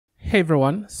Hey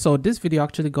everyone, so this video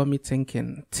actually got me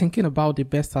thinking about the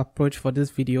best approach for this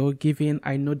video, given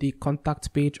I know the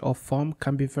contact page or form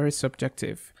can be very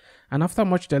subjective. And after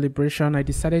much deliberation, I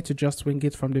decided to just wing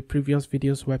it from the previous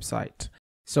video's website.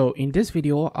 So in this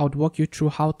video, I would walk you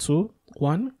through how to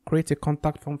 1. Create a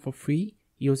contact form for free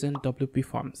using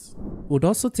Wpforms. We'd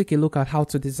also take a look at how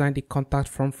to design the contact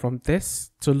form from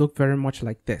this to look very much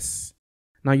like this.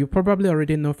 Now you probably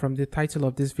already know from the title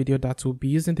of this video that we'll be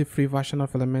using the free version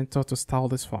of Elementor to style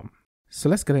this form. So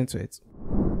let's get into it.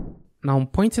 Now I'm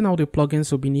pointing out the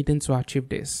plugins we'll be needing to achieve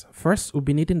this. First, we'll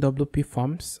be needing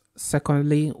WPForms.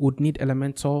 Secondly, we'll need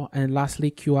Elementor, and lastly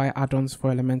QI add-ons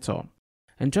for Elementor.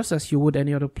 And just as you would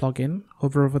any other plugin,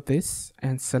 hover over this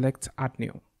and select Add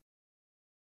New.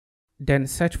 Then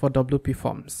search for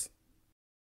WPForms.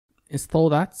 Install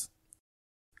that.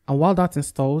 And while that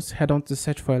installs, head on to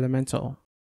search for Elementor.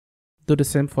 Do the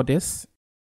same for this.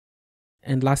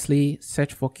 And lastly,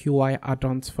 search for QI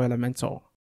add-ons for Elementor.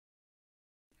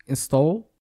 Install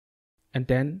and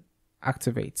then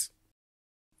activate.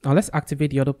 Now let's activate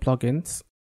the other plugins.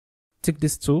 Tick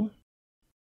these two,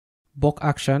 bulk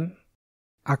action,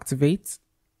 activate,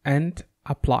 and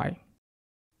apply.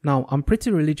 Now I'm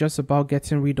pretty religious about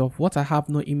getting rid of what I have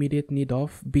no immediate need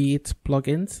of, be it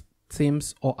plugins,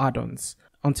 themes, or add-ons,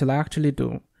 until I actually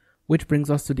do. Which brings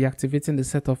us to deactivating the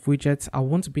set of widgets I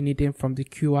won't be needing from the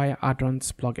QI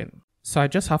add-ons plugin. So I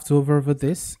just have to hover over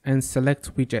this and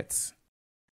select widgets.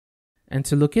 And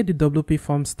to locate the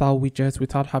WPForm style widgets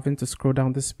without having to scroll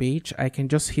down this page, I can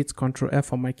just hit Ctrl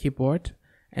F on my keyboard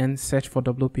and search for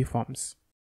WPForms.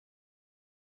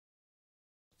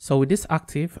 So with this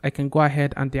active, I can go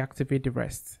ahead and deactivate the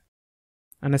rest.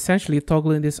 And essentially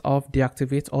toggling this off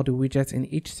deactivates all the widgets in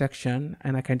each section,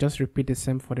 and I can just repeat the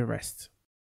same for the rest.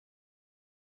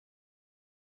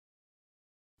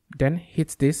 Then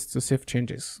hit this to save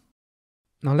changes.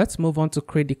 Now let's move on to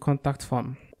create the contact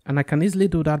form, and I can easily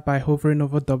do that by hovering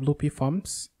over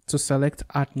WPForms to select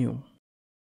Add New.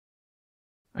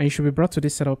 And you should be brought to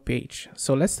this setup page.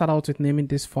 So let's start out with naming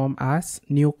this form as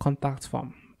New Contact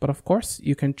Form, but of course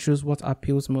you can choose what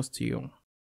appeals most to you.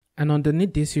 And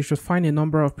underneath this, you should find a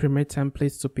number of pre-made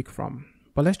templates to pick from,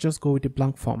 but let's just go with the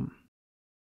blank form.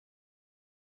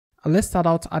 And let's start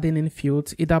out adding in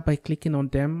fields either by clicking on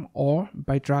them or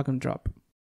by drag and drop.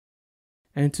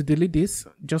 And to delete this,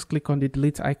 just click on the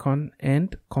delete icon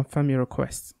and confirm your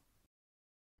request.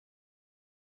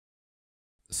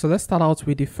 So let's start out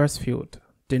with the first field,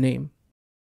 the name.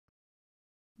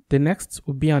 The next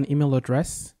will be an email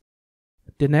address.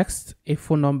 The next, a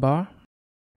phone number.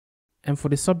 And for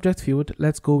the subject field,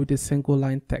 let's go with the single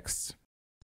line text.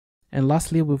 And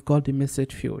lastly, we've got the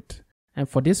message field. And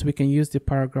for this, we can use the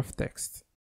paragraph text.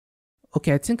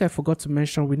 Okay, I think I forgot to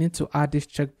mention we need to add this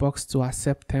checkbox to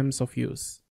accept terms of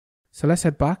use. So let's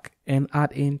head back and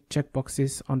add in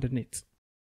checkboxes underneath.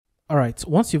 Alright,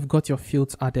 once you've got your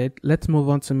fields added, let's move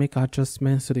on to make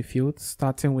adjustments to the fields,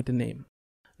 starting with the name.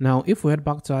 Now, if we head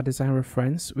back to our design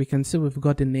reference, we can see we've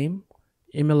got the name,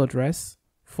 email address,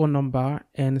 phone number,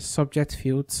 and subject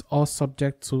fields, all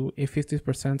subject to a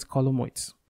 50% column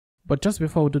weight. But just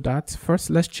before we do that,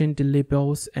 first let's change the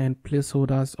labels and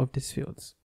placeholders of these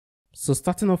fields. So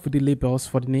starting off with the labels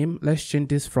for the name, let's change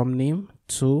this from name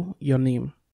to your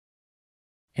name.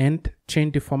 And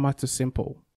change the format to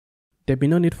simple. There'll be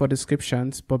no need for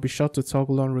descriptions, but be sure to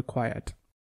toggle on required.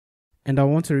 And I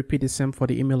want to repeat the same for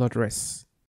the email address.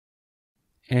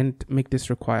 And make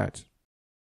this required.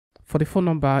 For the phone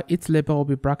number, its label will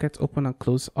be bracket open and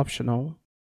close optional.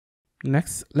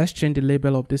 Next, let's change the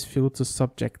label of this field to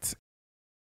subject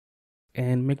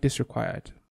and make this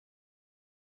required.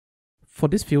 For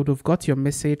this field, we've got your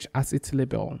message as its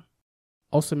label.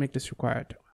 Also make this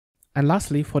required. And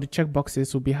lastly, for the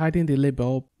checkboxes, we'll be hiding the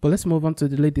label, but let's move on to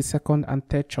delete the second and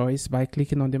third choice by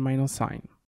clicking on the minus sign.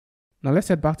 Now let's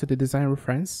head back to the design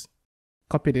reference,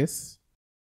 copy this,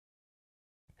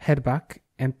 head back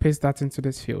and paste that into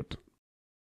this field.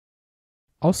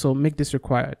 Also make this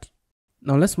required.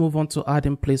 Now let's move on to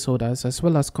adding placeholders as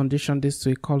well as condition this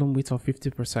to a column width of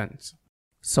 50%.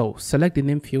 So select the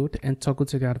name field and toggle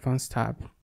to the advanced tab.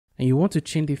 And you want to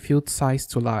change the field size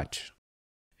to large.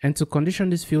 And to condition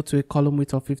this field to a column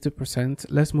width of 50%,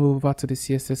 let's move over to the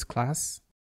CSS class.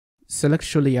 Select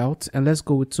show layout and let's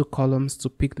go with 2 columns to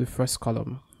pick the first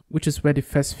column, which is where the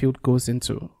first field goes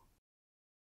into.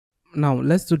 Now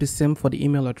let's do the same for the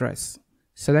email address.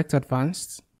 Select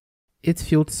advanced, its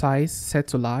field size set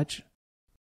to large.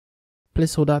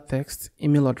 Placeholder text,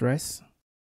 email address.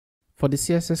 For the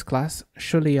CSS class,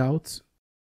 show layout,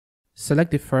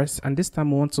 select the first, and this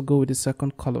time we want to go with the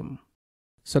second column.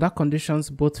 So that conditions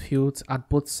both fields at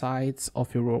both sides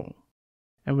of your row.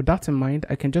 And with that in mind,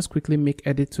 I can just quickly make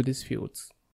edit to these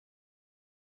fields.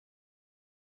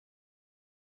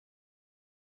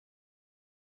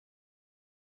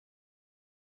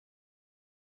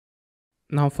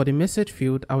 Now for the message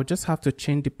field, I would just have to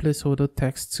change the placeholder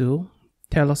text to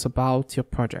tell us about your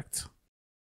project.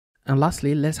 And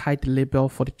lastly, let's hide the label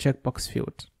for the checkbox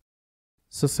field.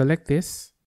 So select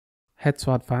this, head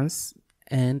to advanced,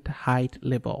 and hide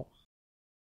label.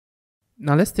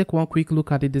 Now let's take one quick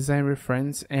look at the design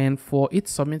reference, and for each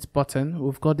submit button,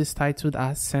 we've got this titled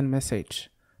as send message.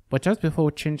 But just before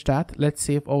we change that, let's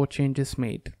save all changes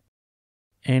made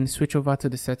and switch over to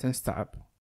the settings tab.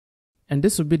 And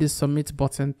this will be the submit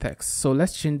button text. So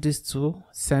let's change this to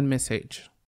send message.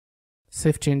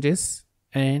 Save changes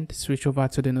and switch over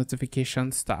to the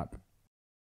notifications tab.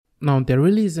 Now there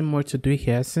really isn't more to do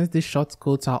here, since these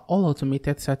shortcodes are all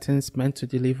automated settings meant to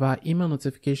deliver email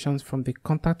notifications from the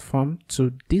contact form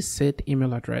to this said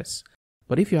email address.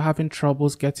 But if you're having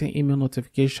troubles getting email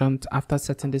notifications after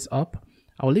setting this up,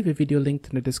 I'll leave a video linked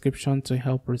in the description to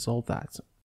help resolve that.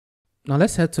 Now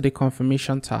let's head to the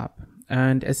confirmation tab.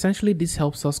 And essentially this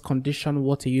helps us condition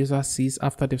what a user sees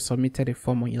after they've submitted a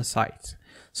form on your site.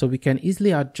 So we can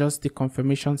easily adjust the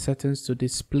confirmation settings to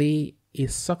display a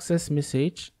success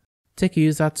message, take a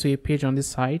user to a page on the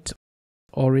site,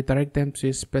 or redirect them to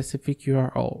a specific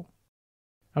URL.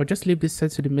 I'll just leave this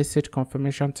set to the message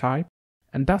confirmation type,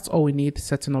 and that's all we need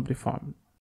setting up the form.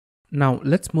 Now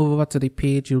let's move over to the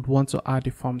page you'd want to add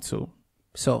the form to.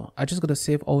 So I'm just going to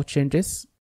save all changes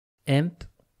and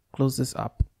close this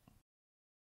up.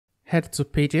 Head to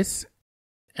pages,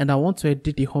 and I want to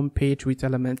edit the home page with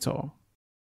Elementor.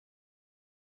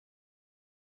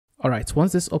 Alright,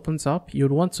 once this opens up,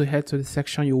 you'd want to head to the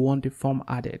section you want the form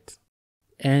added.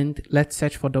 And let's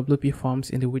search for Wpforms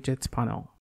in the widgets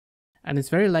panel. And it's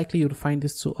very likely you'll find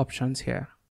these two options here.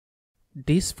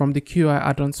 This from the QI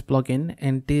addons plugin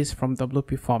and this from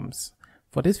Wpforms.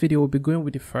 For this video, we'll be going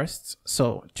with the first.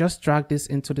 So just drag this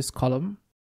into this column.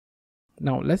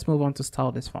 Now let's move on to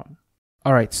style this form.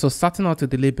 Alright, so starting out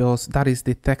with the labels, that is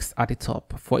the text at the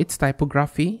top. For its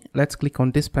typography, let's click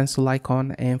on this pencil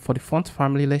icon, and for the font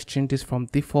family, let's change this from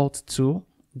default to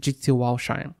GT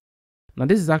Shine. Now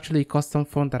this is actually a custom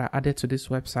font that I added to this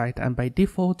website, and by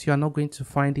default, you are not going to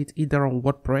find it either on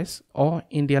WordPress or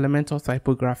in the Elementor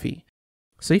typography.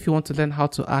 So if you want to learn how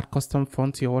to add custom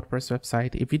font to your WordPress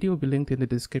website, a video will be linked in the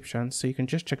description, so you can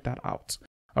just check that out.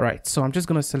 Alright, so I'm just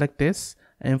going to select this.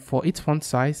 And for its font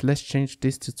size, let's change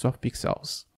this to 12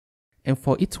 pixels. And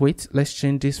for its weight, let's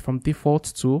change this from default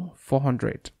to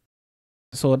 400.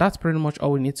 So that's pretty much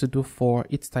all we need to do for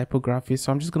its typography.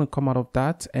 So I'm just going to come out of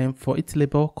that. And for its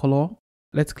label color,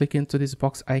 let's click into this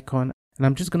box icon. And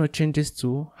I'm just going to change this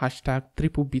to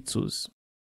 #BB2s.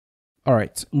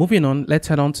 Alright, moving on, let's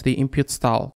head on to the input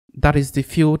style. That is the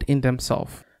field in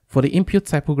themselves. For the input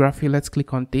typography, let's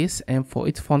click on this, and for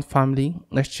its font family,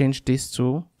 let's change this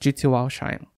to GT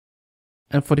Shine.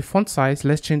 And for the font size,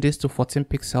 let's change this to 14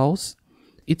 pixels.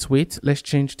 Its weight, let's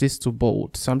change this to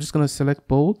bold. So I'm just going to select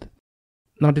bold.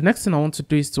 Now the next thing I want to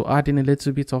do is to add in a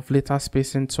little bit of letter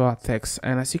spacing to our text.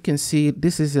 And as you can see,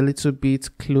 this is a little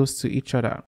bit close to each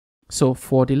other. So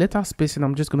for the letter spacing,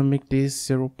 I'm just going to make this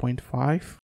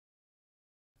 0.5.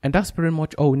 And that's pretty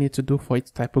much all we need to do for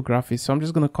its typography. So I'm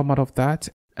just going to come out of that.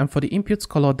 And for the input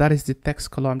color, that is the text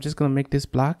color, I'm just going to make this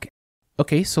black.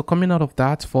 Okay, so coming out of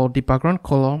that, for the background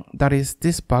color, that is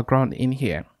this background in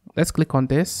here. Let's click on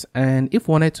this, and if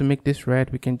we wanted to make this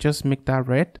red, we can just make that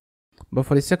red. But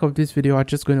for the sake of this video, I'm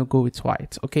just going to go with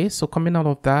white. Okay, so coming out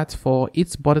of that, for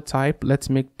its border type, let's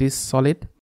make this solid.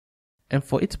 And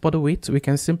for its border width, we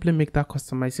can simply make that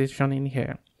customization in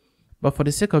here. But for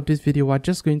the sake of this video, we're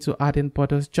just going to add in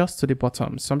borders just to the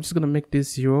bottom. So I'm just going to make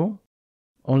this 0.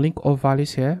 Unlink all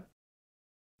values here,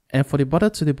 and for the border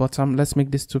to the bottom, let's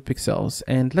make this 2 pixels,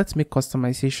 and let's make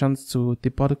customizations to the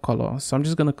border color. So I'm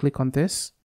just going to click on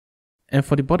this, and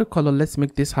for the border color, let's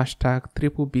make this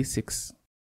 #BB6.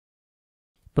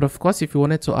 But of course, if you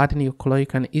wanted to add in your color, you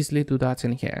can easily do that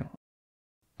in here.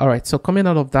 Alright, so coming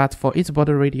out of that, for its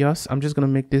border radius, I'm just going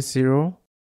to make this 0.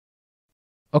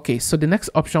 Okay, so the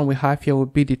next option we have here will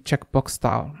be the checkbox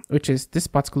style, which is this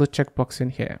particular checkbox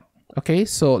in here. Okay,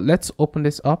 so let's open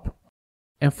this up,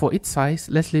 and for its size,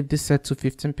 let's leave this set to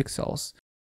 15 pixels.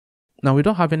 Now we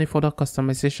don't have any further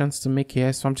customizations to make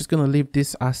here, so I'm just going to leave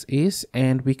this as is,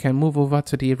 and we can move over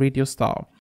to the radio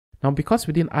style. Now because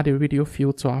we didn't add a radio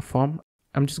field to our form,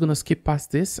 I'm just going to skip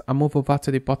past this and move over to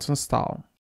the button style.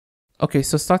 Okay,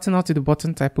 so starting out with the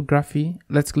button typography,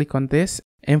 let's click on this,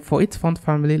 and for its font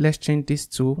family, let's change this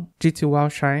to GT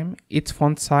Shine, its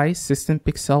font size 16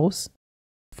 pixels.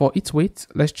 For its weight,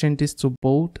 let's change this to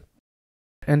bold.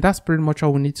 And that's pretty much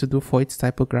all we need to do for its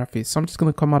typography. So I'm just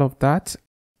going to come out of that.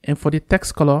 And for the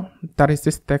text color, that is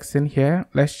this text in here,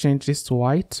 let's change this to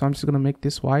white. So I'm just going to make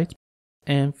this white.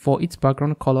 And for its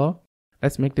background color,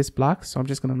 let's make this black. So I'm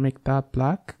just going to make that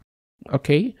black.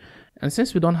 Okay. And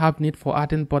since we don't have need for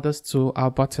adding borders to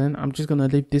our button, I'm just going to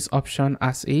leave this option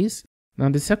as is. Now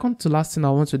the second to last thing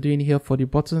I want to do in here for the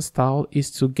button style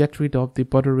is to get rid of the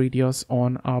border radius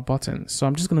on our button. So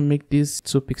I'm just going to make this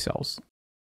 2 pixels.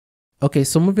 Okay,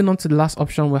 so moving on to the last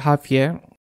option we have here.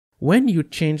 When you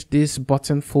change this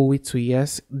button full width to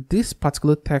yes, this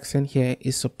particular text in here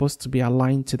is supposed to be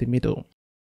aligned to the middle.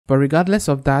 But regardless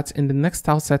of that, in the next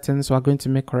style settings, we're going to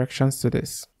make corrections to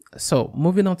this. So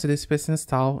moving on to the spacing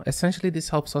style, essentially this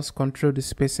helps us control the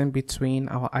spacing between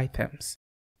our items.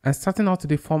 And starting out to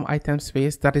the form item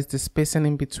space, that is the spacing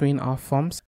in between our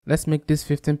forms, let's make this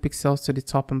 15 pixels to the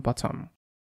top and bottom.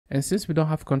 And since we don't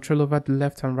have control over the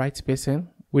left and right spacing,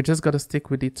 we just got to stick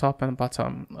with the top and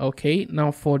bottom. Okay,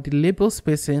 now for the label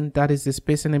spacing, that is the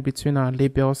spacing in between our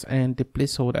labels and the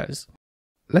placeholders.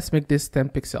 Let's make this 10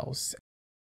 pixels.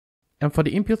 And for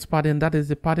the input padding, that is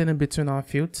the padding in between our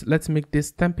fields, let's make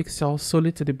this 10 pixels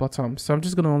solely to the bottom. So I'm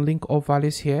just going to unlink all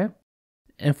values here.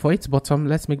 And for its bottom,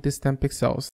 let's make this 10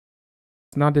 pixels.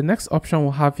 Now the next option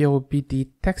we'll have here will be the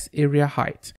text area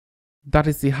height. That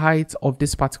is the height of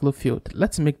this particular field.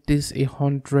 Let's make this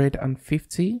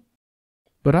 150.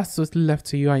 But that's totally left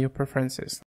to you and your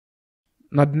preferences.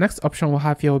 Now the next option we'll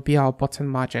have here will be our button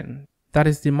margin. That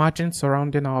is the margin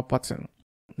surrounding our button.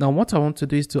 Now what I want to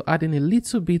do is to add in a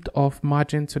little bit of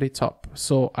margin to the top.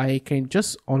 So I can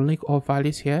just unlink all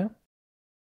values here.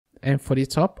 And for the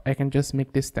top, I can just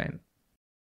make this 10.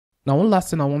 Now one last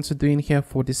thing I want to do in here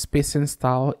for the spacing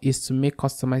style is to make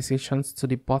customizations to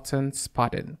the button's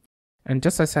padding. And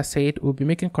just as I said, we'll be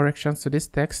making corrections to this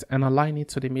text and align it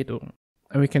to the middle.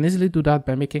 And we can easily do that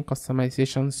by making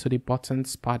customizations to the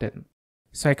button's padding.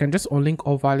 So I can just unlink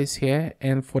all values here,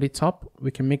 and for the top,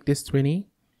 we can make this 20.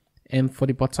 And for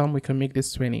the bottom, we can make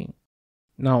this 20.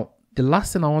 Now, the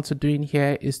last thing I want to do in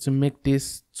here is to make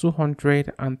this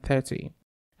 230.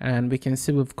 And we can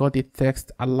see we've got the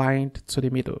text aligned to the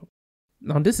middle.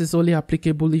 Now this is only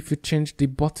applicable if you change the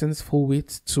button's full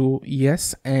width to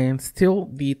yes and still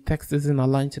the text isn't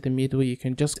aligned to the middle. You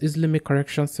can just easily make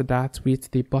corrections to that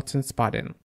with the button's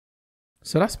padding.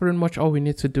 So that's pretty much all we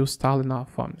need to do styling our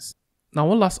forms. Now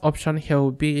one last option here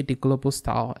will be the global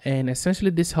style, and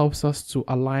essentially this helps us to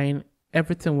align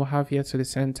everything we have here to the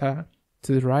center,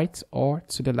 to the right or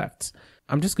to the left.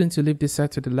 I'm just going to leave this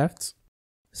set to the left.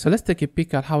 So let's take a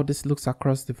peek at how this looks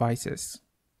across devices.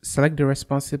 Select the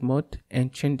responsive mode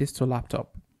and change this to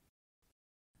laptop.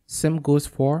 Same goes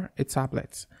for a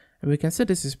tablet. And we can see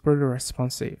this is pretty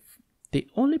responsive. The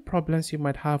only problems you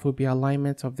might have will be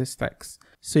alignment of this text.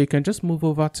 So you can just move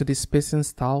over to the spacing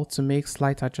style to make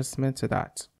slight adjustment to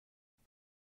that.